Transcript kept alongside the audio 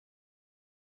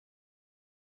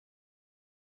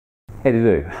How do you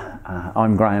do?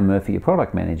 I'm Graham Murphy, your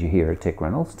product manager here at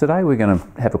Techrentals. Today we're going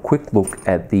to have a quick look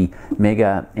at the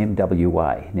Megger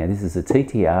MWA. Now this is a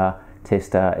TTR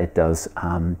tester. It does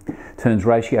turns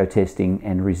ratio testing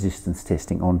and resistance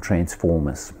testing on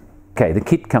transformers. Okay, the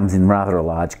kit comes in rather a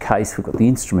large case. We've got the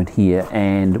instrument here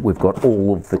and we've got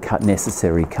all of the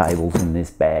necessary cables in this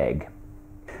bag.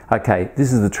 Okay,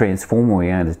 this is the transformer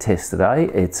we're going to test today.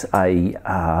 It's a,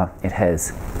 it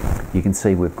has, you can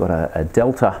see we've got a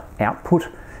delta output,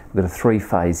 we've got a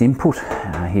three-phase input.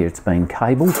 Here it's been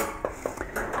cabled,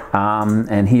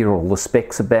 and here are all the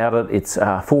specs about it. It's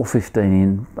 415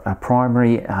 in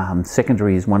primary,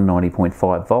 secondary is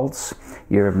 190.5 volts,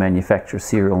 year of manufacturer,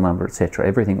 serial number, etc.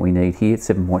 Everything we need here,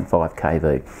 7.5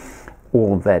 kV.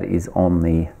 All of that is on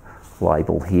the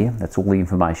label here. That's all the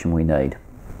information we need.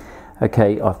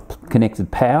 Okay, I've connected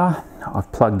power,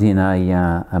 I've plugged in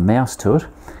a mouse to it.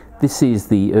 This is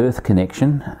the earth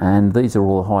connection, and these are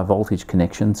all high voltage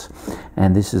connections,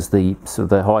 and this is the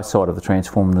high side of the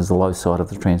transformer, and there's the low side of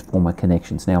the transformer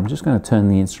connections. Now I'm just going to turn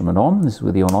the instrument on. This is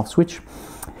with the on-off switch.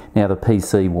 Now the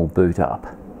PC will boot up.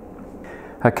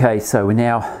 Okay, so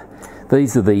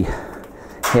these are the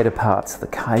header parts of the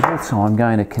cable, so I'm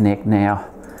going to connect now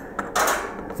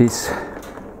this,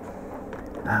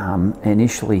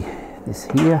 initially this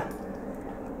here,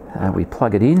 we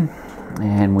plug it in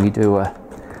and we do a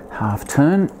half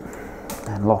turn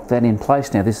and lock that in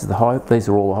place. Now this is these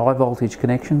are all the high voltage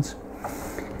connections.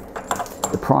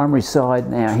 The primary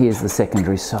side, now here's the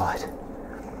secondary side.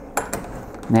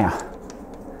 Now,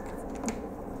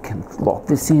 can lock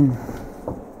this in.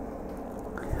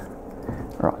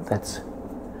 Right, that's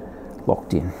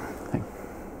locked in.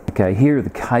 Okay, here are the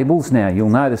cables. Now you'll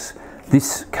notice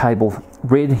this cable,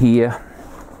 red here,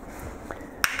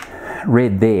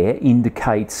 red there,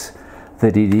 indicates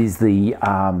that it is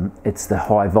it's the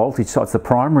high voltage side, it's the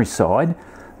primary side.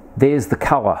 There's the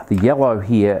colour, the yellow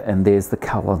here, and there's the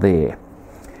colour there.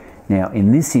 Now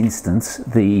in this instance,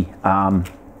 we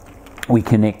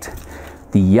connect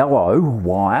the yellow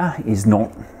wire is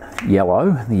not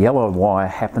yellow. The yellow wire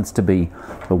happens to be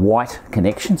the white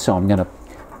connection, so I'm going to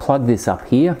plug this up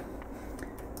here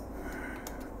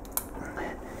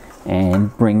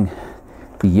and bring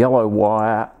the yellow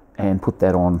wire and put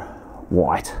that on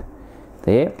white.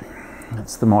 There,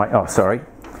 that's the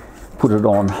put it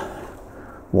on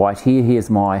white here.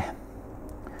 Here's my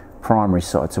primary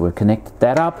side. So we've connected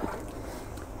that up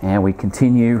and we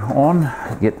continue on,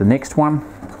 get the next one.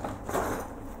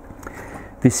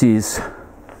 This is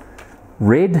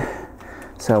red,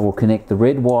 so we'll connect the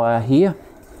red wire here.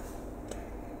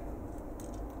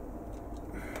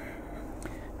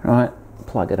 Right,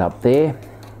 plug it up there.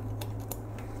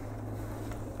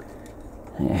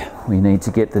 Yeah, we need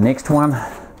to get the next one,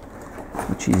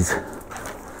 which is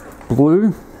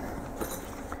blue.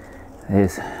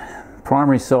 There's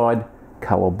primary side,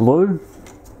 colour blue.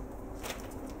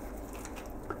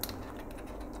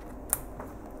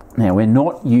 Now we're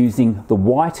not using, the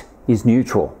white is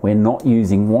neutral. We're not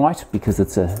using white because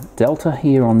it's a delta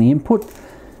here on the input.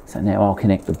 So now I'll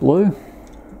connect the blue.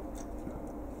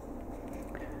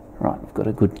 Right, we've got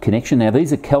a good connection. Now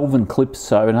these are Kelvin clips,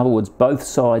 so in other words, both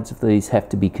sides of these have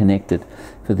to be connected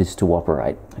for this to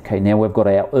operate. Okay, now we've got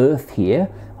our earth here.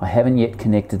 I haven't yet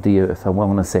connected the earth, I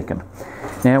will in a second.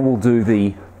 Now we'll do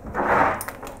the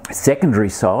secondary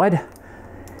side.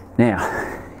 Now,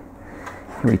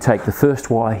 we take the first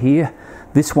wire here.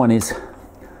 This one is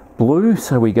blue,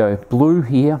 so we go blue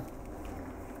here,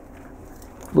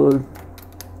 blue,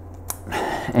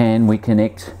 and we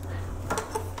connect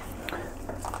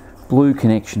blue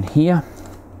connection here.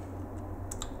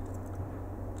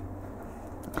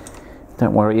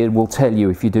 Don't worry, it will tell you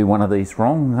if you do one of these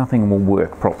wrong, nothing will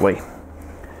work properly.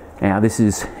 Now this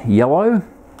is yellow,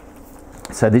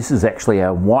 so this is actually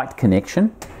a white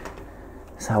connection.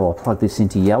 So I'll plug this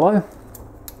into yellow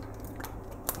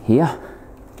here.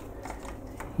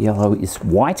 Yellow is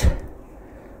white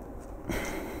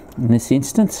in this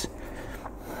instance.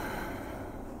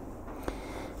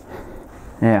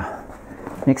 Now,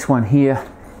 next one here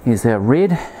is our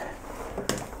red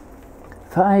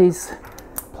phase.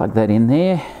 Plug that in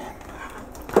there.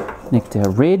 Next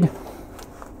our red.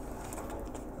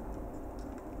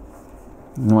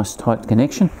 Nice tight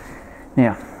connection.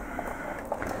 Now,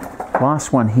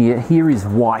 last one here is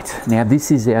white. Now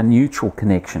this is our neutral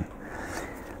connection.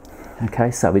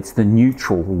 Okay, so it's the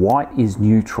neutral. White is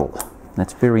neutral.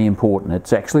 That's very important.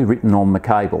 It's actually written on the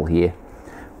cable here.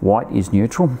 White is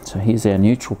neutral. So here's our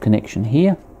neutral connection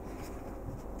here.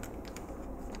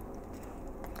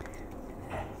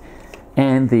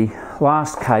 And the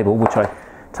last cable, which I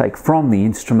take from the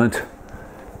instrument,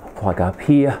 plug up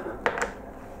here.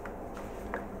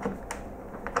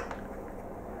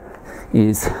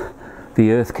 is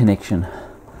the earth connection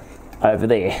over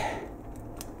there.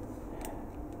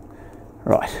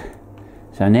 Right,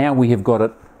 so now we have got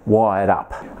it wired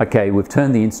up. Okay, we've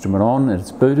turned the instrument on and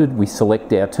it's booted. We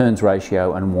select our turns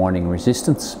ratio and winding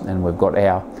resistance, and we've got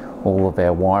all of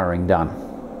our wiring done.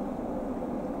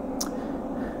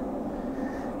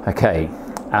 Okay,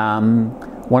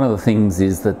 one of the things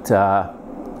is that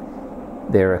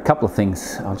there are a couple of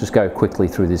things. I'll just go quickly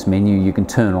through this menu. You can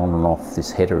turn on and off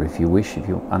this header if you wish. If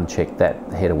you uncheck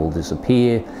that, the header will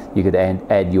disappear. You could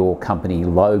add your company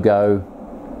logo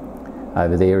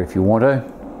over there if you want to.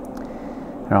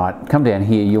 Alright, come down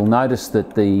here, you'll notice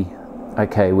that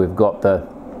we've got the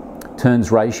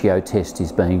turns ratio test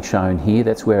is being shown here.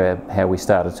 That's how we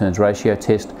start a turns ratio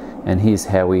test, and here's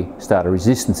how we start a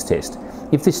resistance test.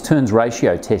 If this turns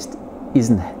ratio test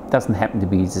doesn't happen to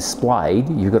be displayed,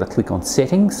 you've got to click on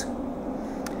settings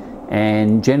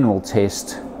and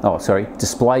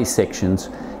display sections,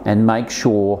 and make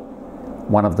sure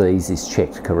one of these is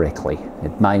checked correctly.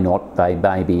 It may not, they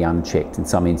may be unchecked. In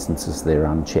some instances they're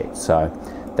unchecked, so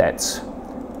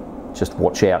just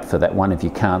watch out for that one if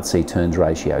you can't see turns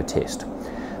ratio test.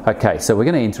 Okay, so we're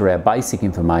going to enter our basic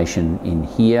information in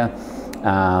here.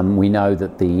 We know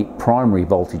that the primary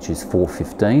voltage is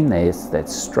 415,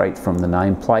 that's straight from the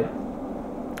nameplate.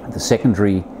 The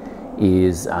secondary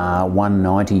is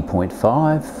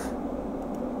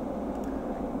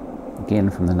 190.5, again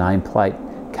from the nameplate.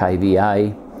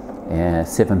 kVA,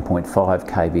 7.5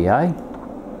 kVA,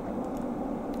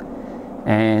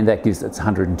 and that gives it's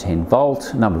 110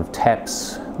 volt. Number of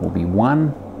taps will be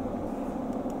 1.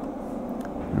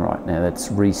 Right, now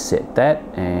let's reset that,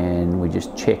 and we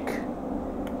just check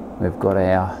we've got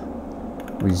our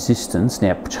resistance.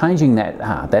 Now changing that,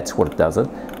 that's what it does.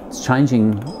 It's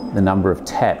changing the number of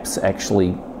taps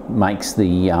actually makes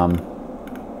the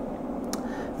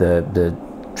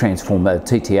transformer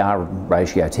TTR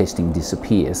ratio testing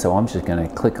disappear. So I'm just going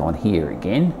to click on here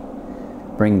again,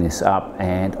 bring this up,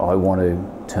 and I want to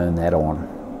turn that on.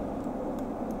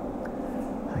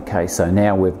 Okay, so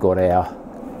now we've got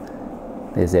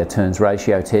there's our turns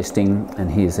ratio testing,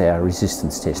 and here's our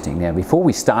resistance testing. Now before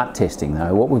we start testing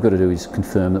though, what we've got to do is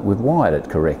confirm that we've wired it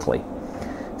correctly.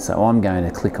 So I'm going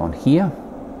to click on here,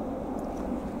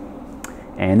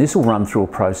 and this will run through a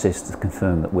process to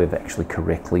confirm that we've actually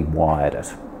correctly wired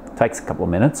it. It takes a couple of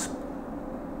minutes.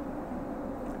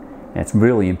 And it's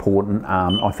really important.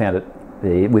 I found it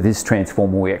with this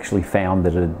transformer, we actually found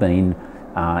that it had been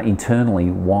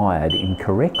internally wired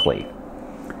incorrectly.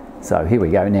 So here we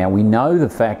go. Now we know the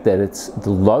fact that it's the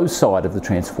low side of the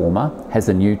transformer has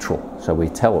a neutral, so we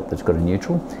tell it that it's got a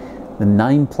neutral. The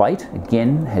nameplate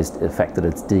again has the fact that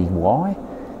it's DY,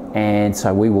 and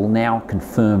so we will now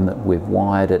confirm that we've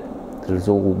wired it, that it's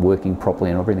all working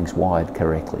properly and everything's wired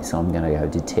correctly. So I'm going to go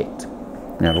detect.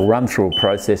 Now it'll run through a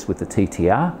process with the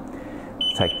TTR,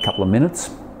 it'll take a couple of minutes,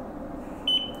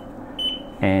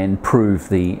 and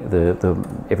prove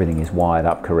everything is wired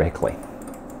up correctly.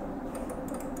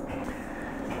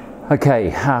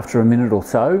 Okay, after a minute or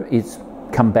so, it's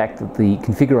come back that the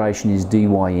configuration is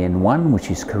DYN1, which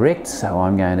is correct. So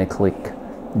I'm going to click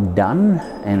done,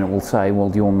 and it will say, well,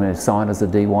 do you want me to assign as a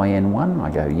DYN1? I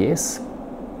go yes.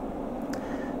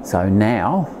 So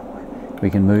now we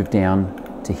can move down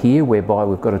to here, whereby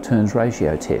we've got a turns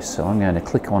ratio test. So I'm going to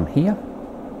click on here,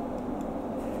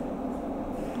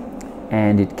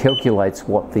 and it calculates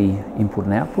what the input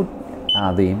and output,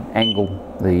 the angle,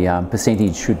 the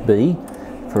percentage should be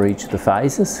for each of the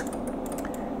phases,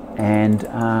 and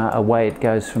away it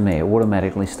goes from there. It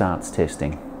automatically starts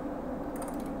testing.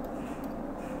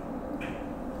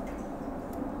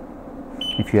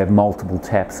 If you have multiple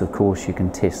taps, of course, you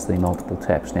can test the multiple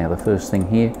taps. Now the first thing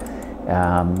here,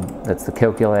 that's the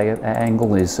calculated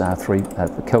angle, is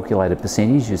the calculated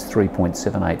percentage is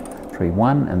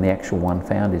 3.7831, and the actual one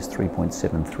found is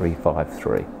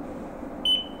 3.7353.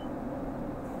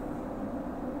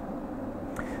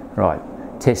 Right.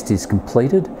 Test is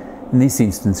completed. In this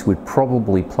instance, we'd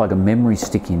probably plug a memory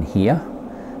stick in here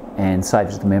and save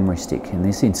it to the memory stick. In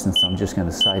this instance, I'm just going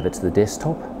to save it to the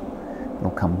desktop.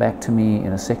 It'll come back to me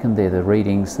in a second. There are the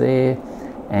readings there,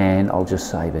 and I'll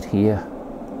just save it here.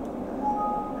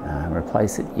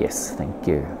 Replace it. Yes, thank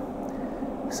you.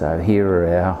 So here are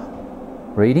our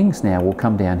readings. Now we'll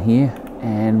come down here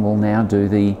and we'll now do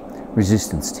the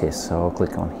resistance test. So I'll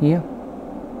click on here,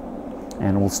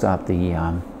 and we'll start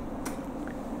doing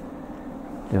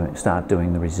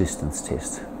the resistance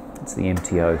test. It's the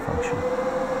MTO function.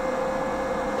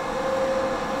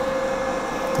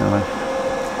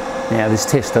 Now this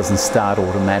test doesn't start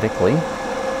automatically.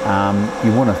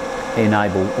 You want to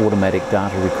enable automatic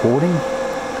data recording.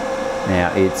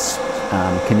 Now it's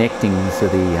connecting to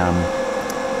the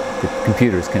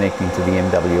computer is connecting to the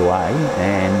MWA,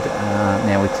 and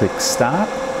now we click start,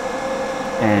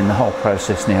 and the whole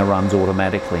process now runs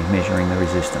automatically, measuring the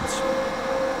resistance.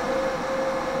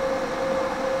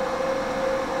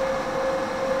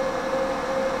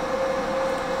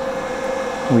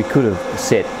 We could have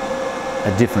set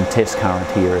a different test current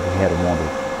here if we had wanted.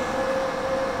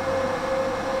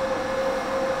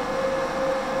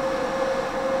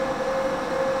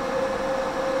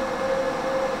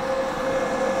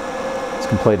 It's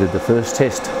completed the first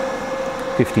test,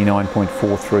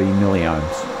 59.43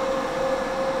 milliohms.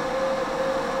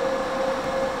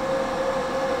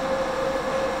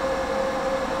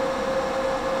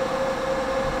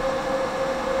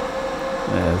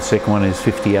 The second one is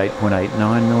 58.89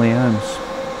 milliohms.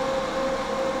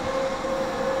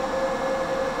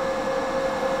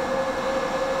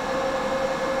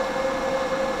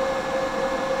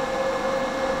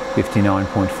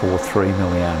 $59.43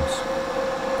 milliohms.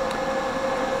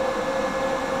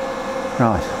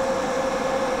 Right,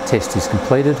 test is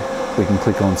completed. We can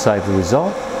click on save the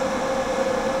result.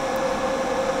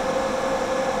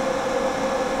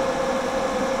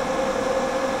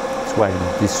 It's waiting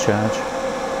to discharge.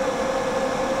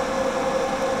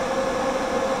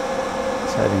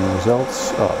 Saving the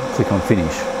results. Oh, click on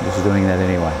finish. Just doing that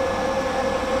anyway.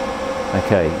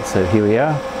 Okay, so here we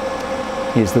are.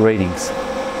 Here's the readings.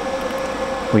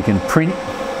 We can print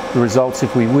the results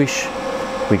if we wish.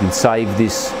 We can save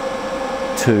this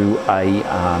to a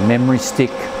memory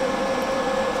stick.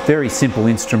 Very simple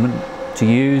instrument to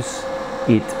use.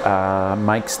 It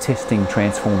makes testing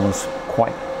transformers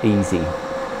quite easy.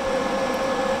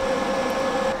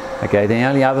 Okay, the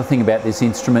only other thing about this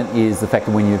instrument is the fact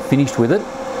that when you've finished with it,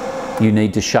 you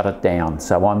need to shut it down.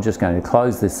 So I'm just going to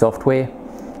close this software,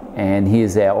 and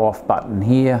here's our off button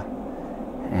here,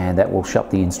 and that will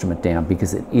shut the instrument down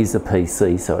because it is a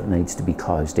PC, so it needs to be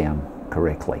closed down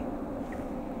correctly.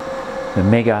 The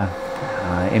Megger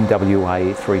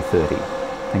MWA330.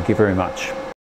 Thank you very much.